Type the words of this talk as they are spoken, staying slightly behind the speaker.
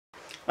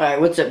Alright,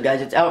 what's up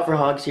guys? It's Out for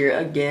Hogs here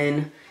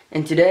again.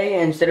 And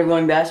today, instead of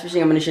going bass fishing,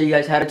 I'm going to show you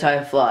guys how to tie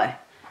a fly.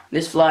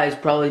 This fly is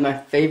probably my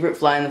favorite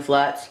fly in the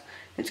flats.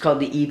 It's called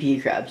the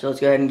EP crab, so let's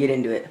go ahead and get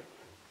into it.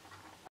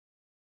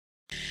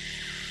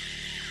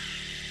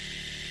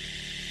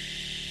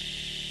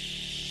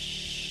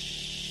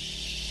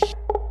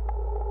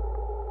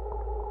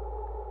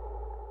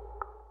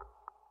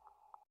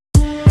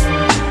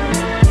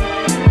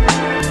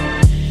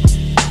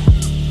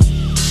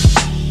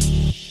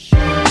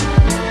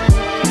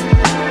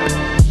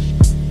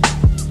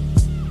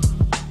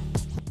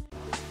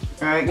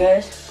 Alright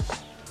guys,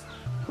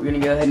 we're going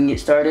to go ahead and get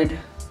started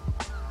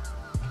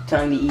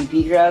tying the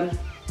EP crab.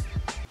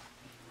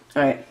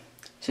 Alright,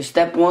 so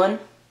step one,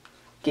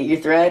 get your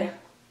thread,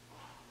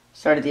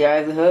 start at the eye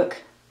of the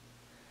hook,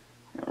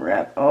 and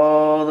wrap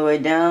all the way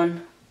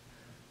down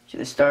to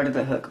the start of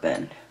the hook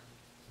bend.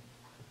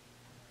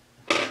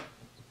 And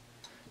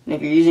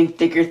if you're using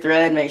thicker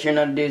thread, make sure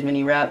not to do as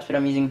many wraps, but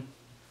I'm using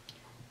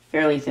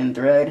fairly thin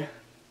thread.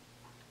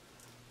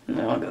 And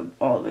then I'll go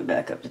all the way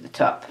back up to the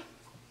top.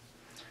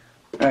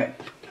 Alright,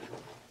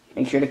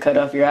 make sure to cut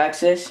off your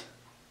axis,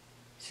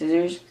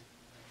 scissors,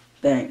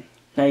 bang.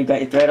 Now you've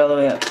got your thread all the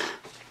way up.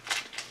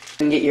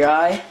 And get your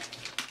eye.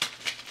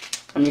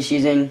 I'm just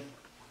using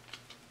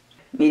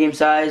medium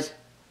size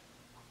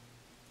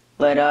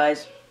lead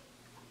eyes.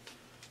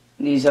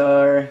 These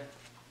are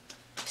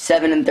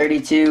 7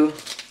 32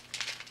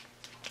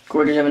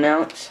 quarters of an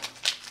ounce.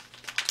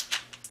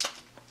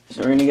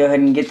 So we're going to go ahead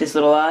and get this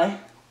little eye,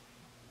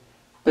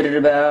 put it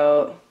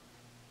about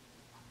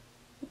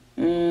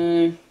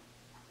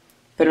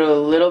put it a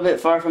little bit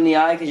far from the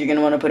eye because you're going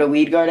to want to put a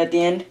weed guard at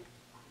the end.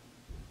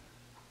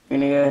 You're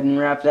going to go ahead and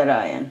wrap that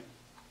eye in.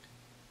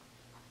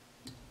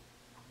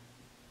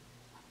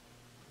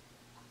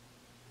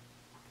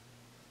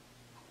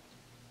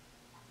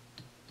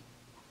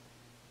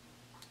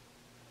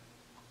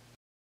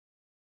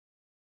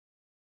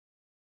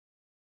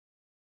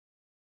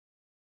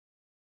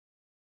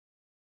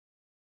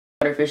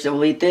 Fish that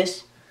will eat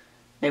this,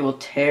 they will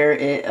tear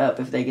it up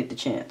if they get the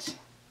chance.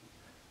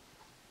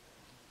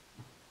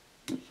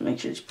 Make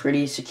sure it's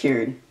pretty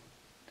secured.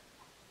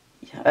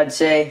 I'd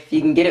say if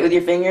you can get it with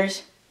your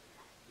fingers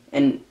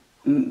and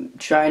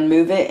try and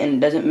move it and it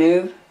doesn't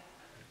move,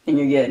 then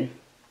you're good.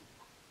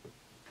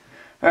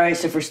 Alright,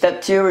 so for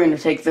step two, we're going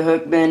to take the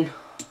hook bend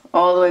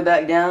all the way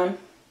back down, and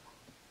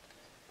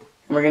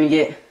we're going to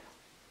get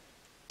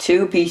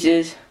 2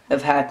 pieces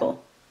of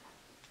hackle.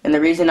 And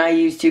the reason I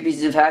use 2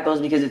 pieces of hackle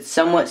is because it's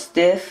somewhat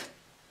stiff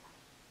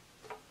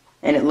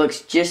and it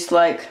looks just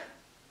like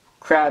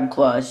crab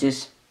claws,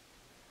 just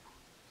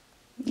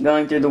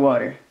going through the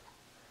water.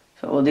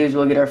 So what we'll do is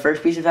we'll get our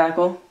first piece of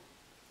hackle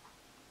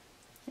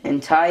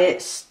and tie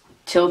it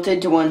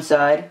tilted to one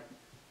side,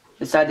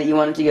 the side that you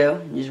want it to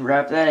go. Just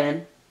wrap that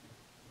in.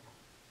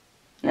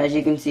 And as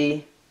you can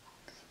see,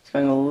 it's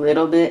going a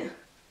little bit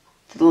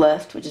to the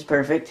left, which is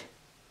perfect.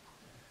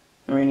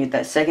 And we're going to get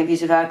that second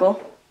piece of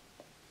hackle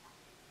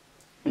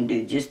and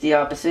do just the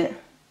opposite.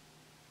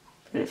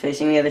 Put it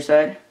facing the other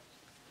side.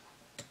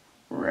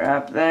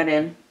 Wrap that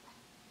in.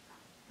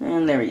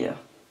 And there we go.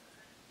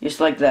 Just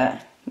like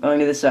that, going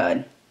to the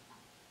side.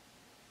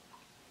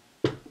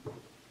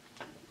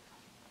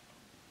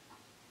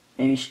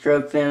 Maybe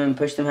stroke them and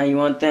push them how you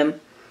want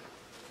them.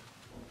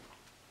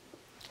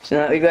 So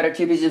now that we've got our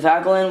 2 pieces of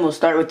hackle in, we'll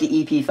start with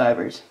the EP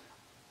fibers.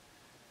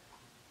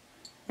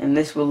 And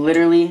this will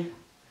literally,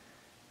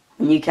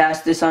 when you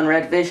cast this on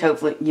redfish,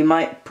 hopefully, you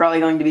might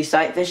probably going to be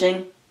sight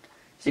fishing.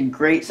 It's a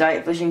great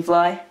sight fishing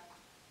fly.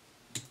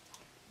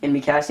 And be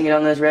casting it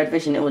on those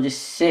redfish and it will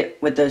just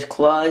sit with those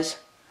claws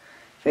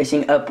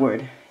facing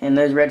upward, and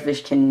those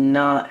redfish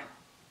cannot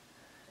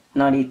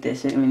not eat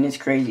this. I mean, it's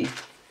crazy.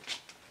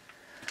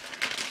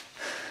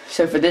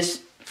 So for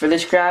this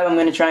crab, I'm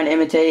going to try and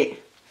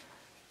imitate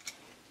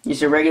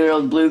just a regular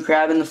old blue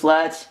crab in the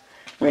flats.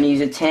 We're going to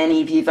use a 10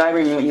 EP fiber,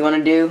 and what you want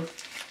to do,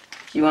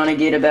 you want to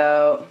get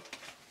about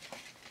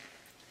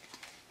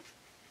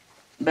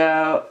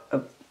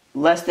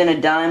less than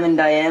a dime in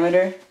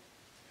diameter.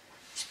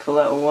 Just pull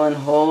out one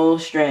whole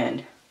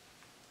strand.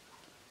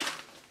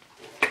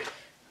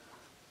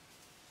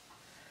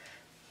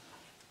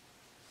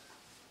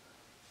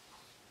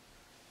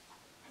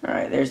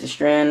 Alright, there's the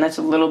strand. That's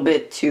a little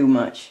bit too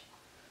much.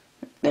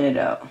 Thin it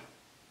out.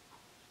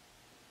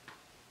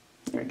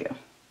 There we go.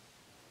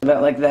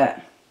 About like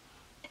that.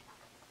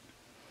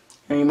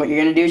 And what you're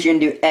going to do is you're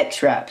going to do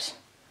X wraps.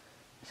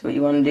 So what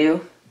you want to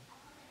do,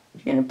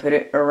 you're going to put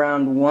it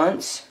around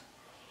once.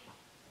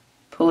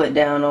 Pull it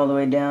down all the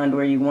way down to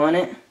where you want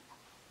it.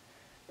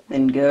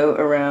 Then go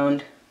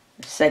around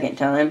a second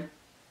time.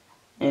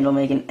 And it'll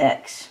make an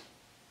X.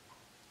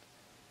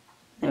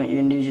 And what you're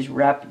going to do is just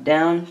wrap it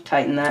down,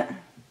 tighten that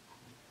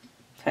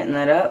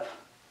up.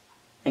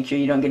 Make sure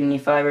you don't get any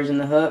fibers in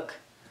the hook,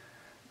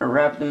 or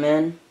wrap them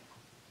in.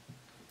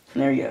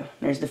 And there you go.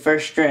 There's the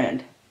first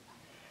strand.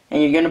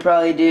 And you're going to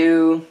probably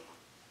do,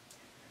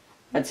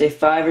 I'd say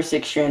 5 or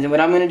 6 strands. And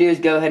what I'm going to do is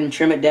go ahead and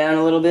trim it down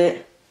a little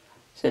bit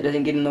so it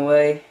doesn't get in the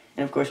way.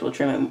 And of course we'll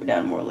trim it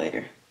down more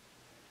later.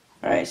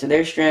 Alright, so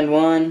there's strand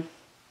 1. Go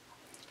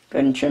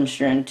ahead and trim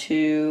strand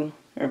 2,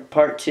 or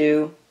part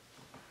 2.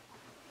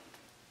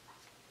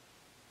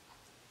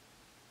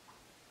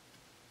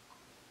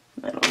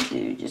 That'll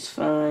do just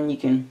fine. You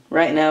can,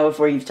 right now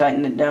before you've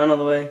tightened it down all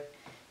the way, you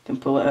can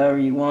pull it however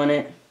you want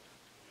it.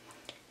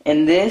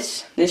 And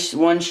this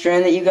one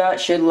strand that you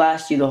got should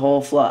last you the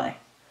whole fly.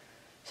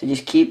 So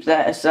just keep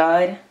that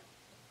aside.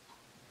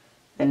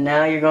 And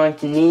now you're going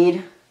to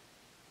need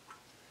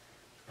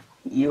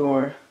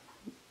your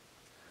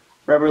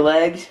rubber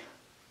legs.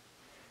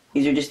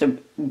 These are just a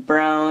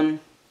brown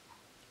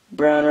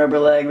rubber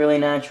leg, really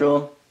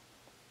natural.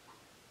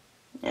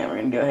 And we're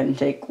going to go ahead and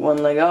take one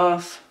leg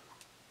off.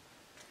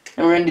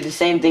 And we're going to do the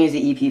same thing as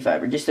the EP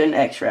fiber, just an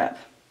X wrap.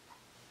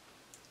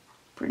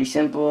 Pretty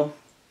simple.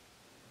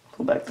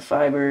 Pull back the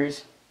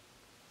fibers.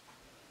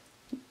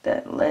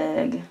 That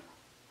leg.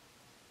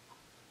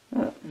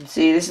 Oh,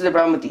 see, this is the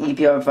problem with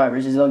the EP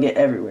fibers, is they'll get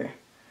everywhere.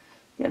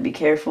 You gotta be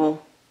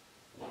careful.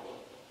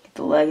 Get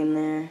the leg in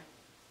there.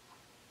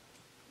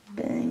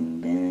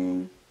 Bang,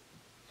 bang.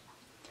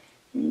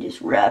 And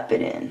just wrap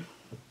it in.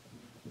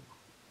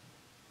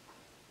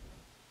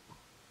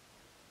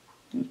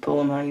 And pull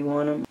them how you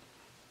want them.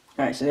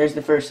 Alright, so there's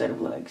the first set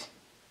of legs.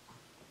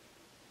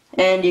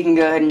 And you can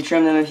go ahead and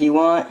trim them if you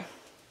want.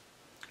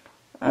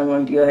 I'm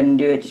going to go ahead and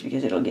do it just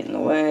because it'll get in the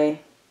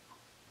way.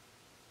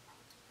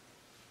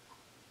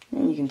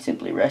 And you can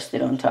simply rest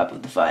it on top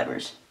of the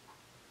fibers.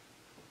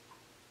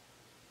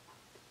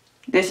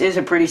 This is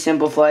a pretty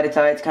simple fly to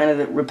tie. It's kind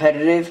of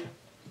repetitive,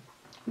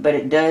 but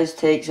it does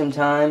take some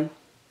time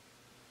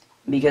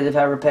because of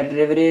how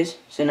repetitive it is.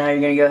 So now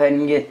you're going to go ahead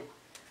and get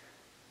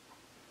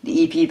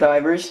the EP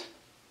fibers.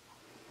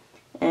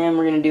 And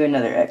we're going to do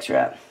another X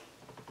wrap.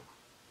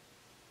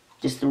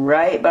 Just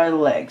right by the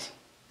legs.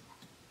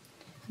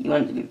 You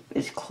want it to be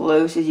as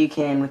close as you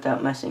can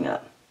without messing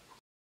up.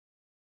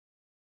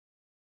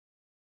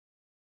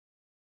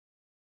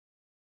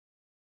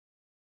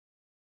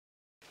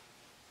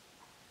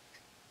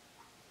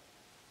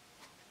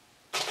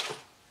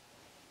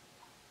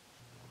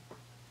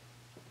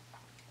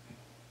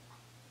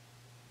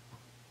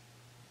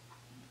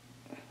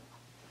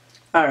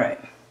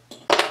 Alright,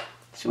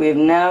 so we have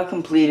now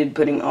completed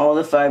putting all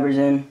the fibers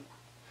in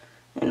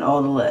and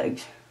all the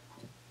legs.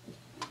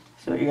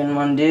 So what you're going to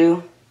want to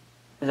do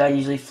is I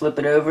usually flip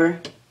it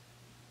over,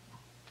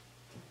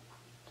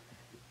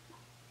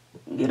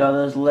 get all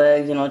those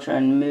legs, and I'll try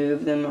and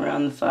move them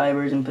around the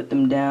fibers and put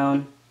them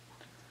down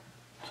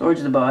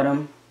towards the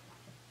bottom.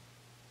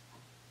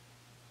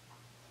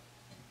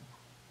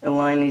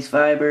 Align these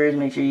fibers,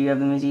 make sure you have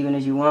them as even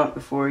as you want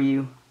before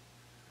you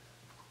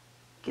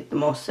get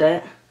them all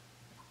set.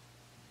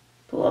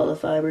 Pull all the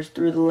fibers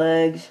through the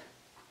legs.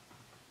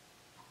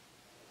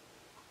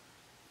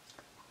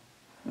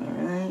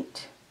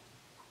 Alright.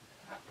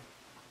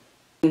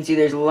 You can see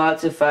there's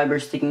lots of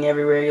fibers sticking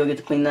everywhere. You'll get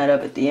to clean that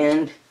up at the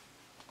end.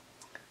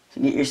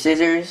 So get your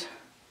scissors.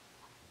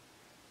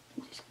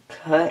 Just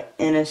cut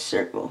in a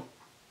circle.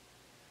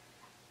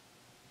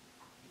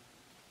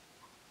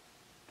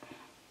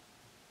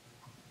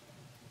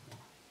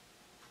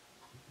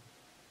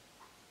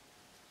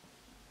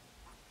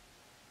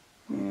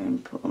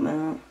 And pull them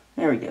out.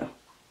 There we go.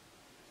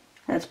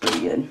 That's pretty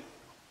good.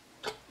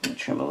 I'll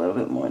trim a little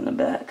bit more in the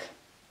back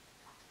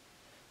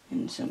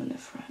and some in the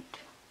front.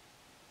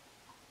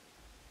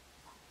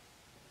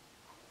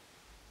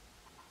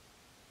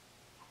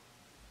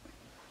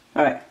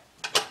 Alright,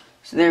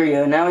 so there we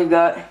go. Now we've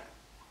got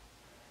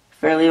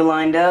fairly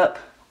lined up.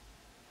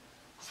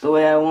 It's the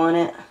way I want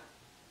it.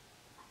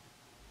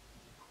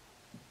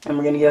 And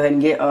we're going to go ahead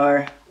and get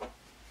our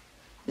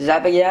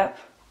Zap-A-Yap.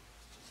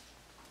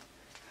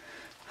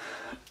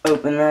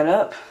 Open that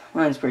up.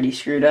 Mine's pretty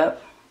screwed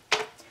up.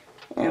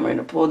 And we're going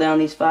to pull down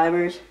these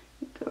fibers.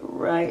 Go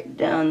right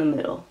down the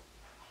middle.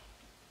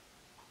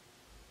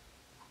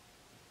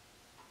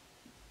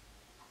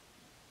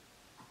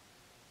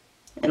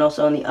 And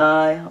also on the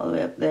eye, all the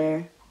way up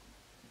there.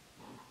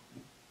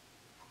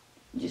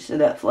 Just so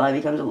that fly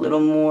becomes a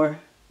lot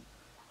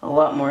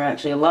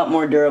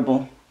more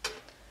durable.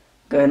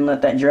 Go ahead and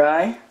let that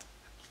dry.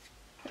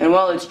 And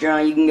while it's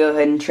drying, you can go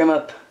ahead and trim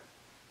up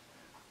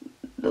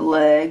the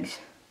legs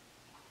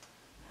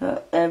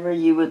however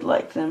you would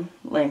like them,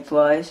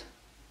 lengthwise.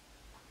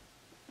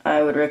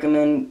 I would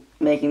recommend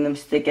making them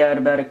stick out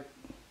about a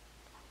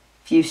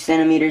few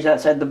centimeters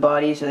outside the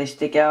body so they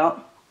stick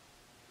out.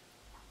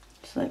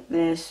 Just like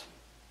this.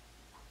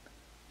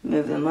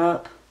 Move them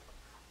up.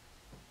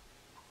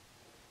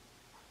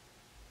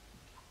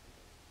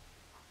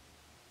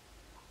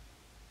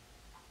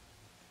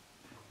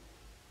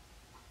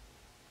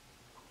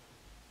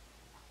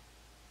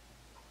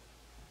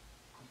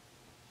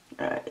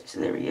 Alright, so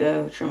there we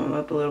go. Trim them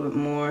up a little bit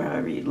more,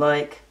 however you'd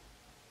like.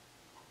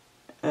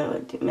 I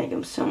like to make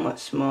them somewhat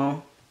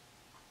small.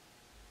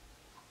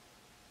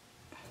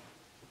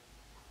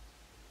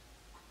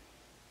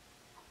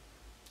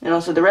 And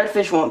also the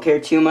redfish won't care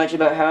too much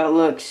about how it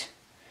looks.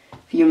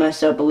 If you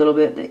mess up a little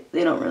bit,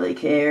 they don't really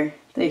care.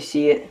 They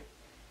see it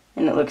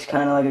and it looks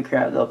kind of like a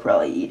crab, they'll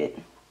probably eat it.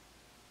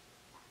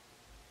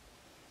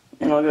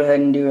 And I'll go ahead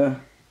and do a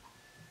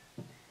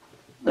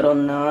little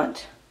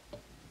knot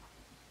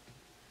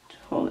to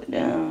hold it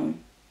down.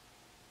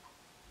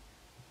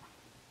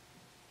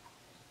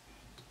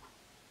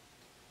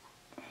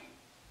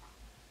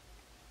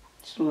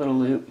 Just a little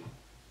loop.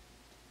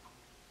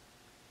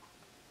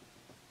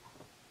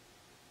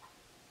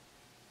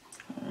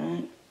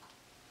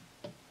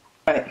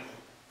 Alright,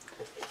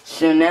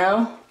 so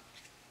now,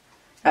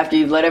 after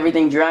you've let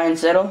everything dry and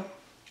settle,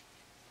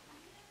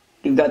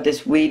 you've got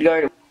this weed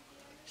guard,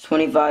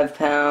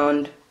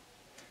 25-pound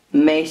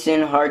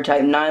Mason hard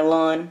type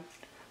nylon. I'm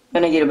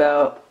gonna get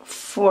about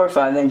 4 or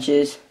 5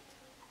 inches.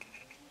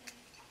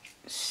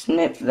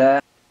 Snip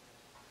that.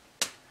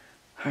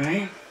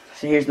 Alright,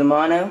 so here's the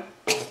mono.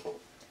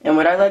 And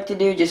what I like to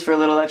do, just for a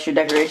little extra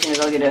decoration, is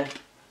I'll get a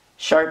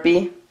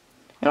Sharpie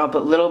and I'll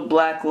put little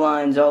black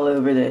lines all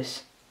over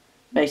this.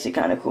 Makes it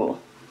kind of cool.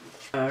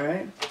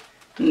 Alright,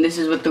 and this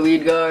is what the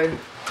weed guard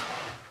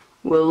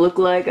will look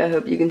like. I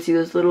hope you can see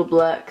those little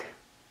black,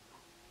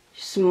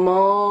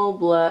 small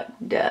black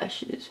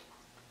dashes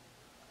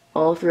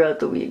all throughout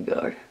the weed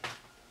guard.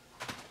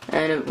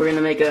 And we're going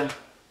to make a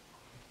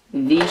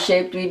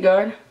V-shaped weed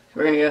guard.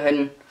 We're going to go ahead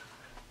and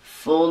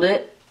fold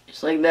it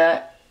just like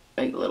that.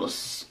 Make a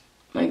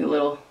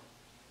little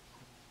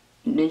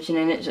indentation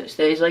in it so it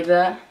stays like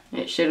that.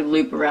 It should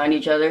loop around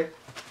each other.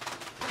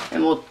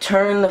 And we'll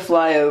turn the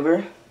fly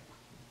over.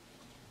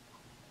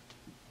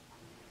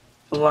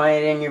 Line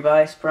it in your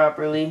vise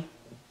properly.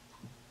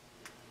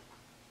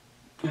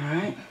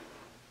 Alright.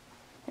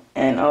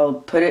 And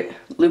I'll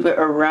loop it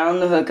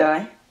around the hook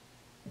eye.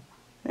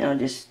 And I'll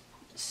just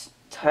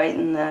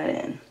tighten that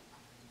in.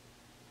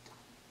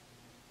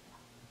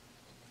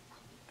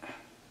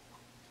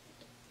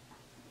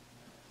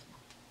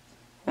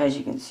 As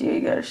you can see,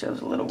 we got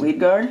ourselves a little weed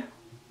guard.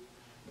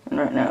 And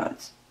right now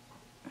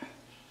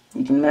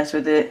you can mess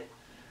with it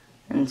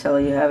until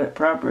you have it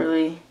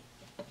properly.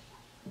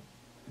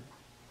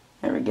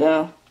 There we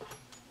go.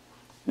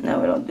 Now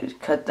what I'll do is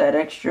cut that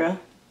extra.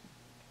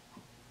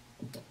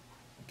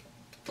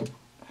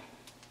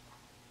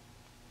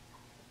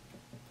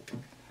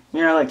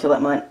 Here I like to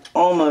let mine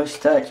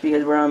almost touch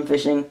because where I'm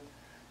fishing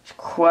there's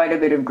quite a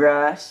bit of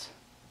grass.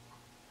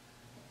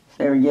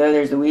 So there we go,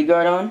 there's the weed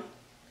guard on.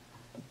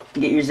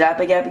 Get your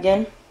Zap-A-Gap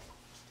again.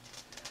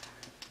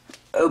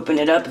 Open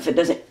it up if it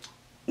doesn't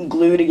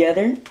glue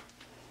together.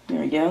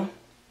 There we go.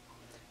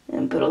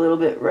 And put a little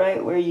bit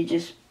right where you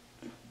just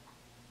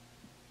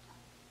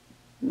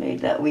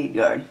made that weed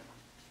guard.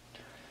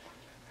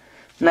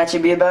 And that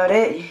should be about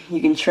it.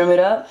 You can trim it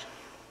up.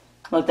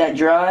 Let that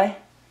dry.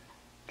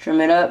 Trim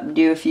it up.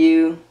 Do a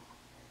few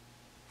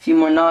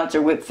more knots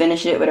or whip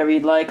finish it, whatever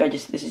you'd like.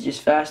 This is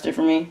just faster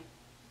for me.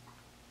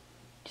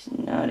 Just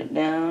knot it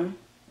down.